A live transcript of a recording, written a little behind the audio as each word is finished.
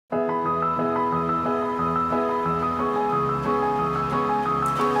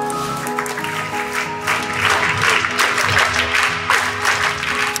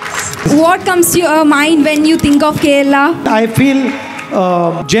what comes to your mind when you think of Kerala? I feel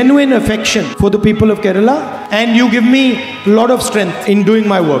genuine affection for the people of Kerala, and you give me a lot of strength in doing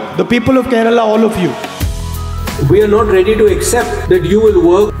my work. The people of Kerala, all of you. We are not ready to accept that you will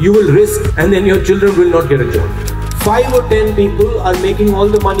work, you will risk, and then your children will not get a job. 5 or 10 people are making all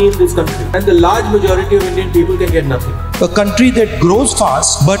the money in this country, and the large majority of Indian people can get nothing. A country that grows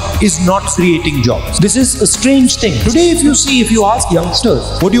fast but is not creating jobs. This is a strange thing. Today, if you ask youngsters,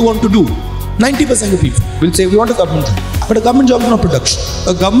 what do you want to do? 90% of people will say, we want a government job. But a government job is not production.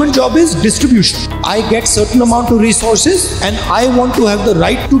 A government job is distribution. I get certain amount of resources and I want to have the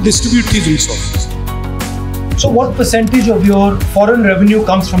right to distribute these resources. So what percentage of your foreign revenue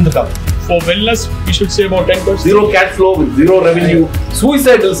comes from the government? For wellness, we should say about 10%. Zero cash flow with zero revenue.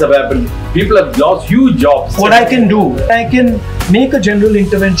 Suicidals have happened. People have lost huge jobs. What I can do, I can make a general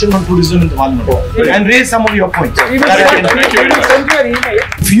intervention on tourism in Parliament and raise some of your points.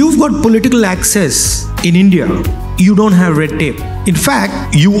 If you've got political access in India, you don't have red tape. In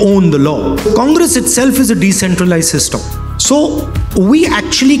fact, you own the law. Congress itself is a decentralized system. So we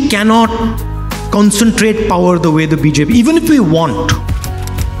actually cannot concentrate power the way the BJP, even if we want.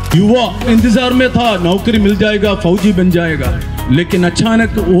 युवा इंतजार में था नौकरी मिल जाएगा फौजी बन जाएगा लेकिन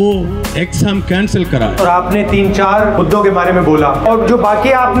अचानक वो एग्जाम कैंसिल करा और आपने 3-4 मुद्दों के बारे में बोला और जो बाकी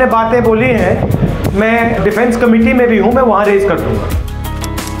आपने बातें बोली हैं मैं डिफेंस कमेटी में भी हूं मैं वहां रेज कर दूंगा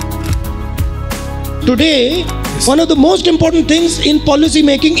Today, one of the most important things in policy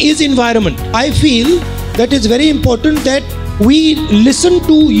making is environment. I feel that it's very important that we listen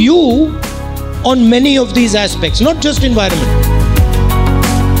to you on many of these aspects, not just environment.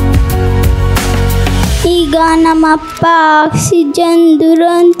 ಈಗ ನಮ್ಮಪ್ಪ oxygen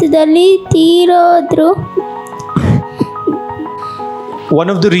ದುರಂತದಲ್ಲಿ ತೀರೋದ್ರು. One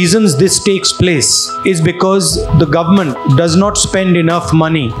of the reasons this takes place is because the government does not spend enough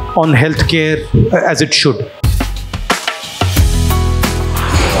money on healthcare as it should.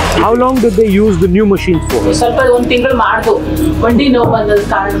 How long did they use the new machines for? ಸ್ವಲ್ಪ ಒಂದು ತಿಂಗಳು ಮಾಡ್ದು ಮಂಡಿ ನೋವು ಬಂದ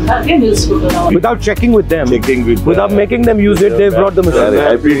ಕಾರಣಕ್ಕೆ ನಿಲ್ಲಿಸ್ಬಿಟ್ಟು ನಾವು. Without checking with them, without making them use it, they brought the machine. They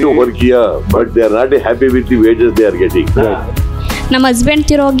are happy to work here, but they are not happy with the wages they are getting. ನಮ್ಮ husband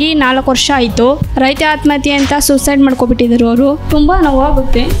ತಿರೋಗಿ 4 ವರ್ಷ ಆಯಿತು. ರೈತ ಆತ್ಮಹತ್ಯೆ ಅಂತ suicide ಮಾಡ್ಕೊಬಿಟ್ಟಿದ್ರು ಅವರು. ತುಂಬ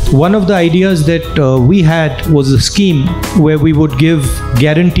ನೋವಾಗುತ್ತೆ. One of the ideas that we had was a scheme where we would give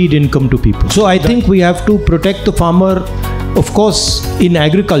guaranteed income to people. So I think we have to protect the farmer, of course, in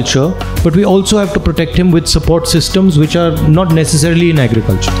agriculture, but we also have to protect him with support systems which are not necessarily in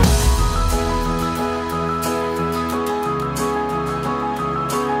agriculture.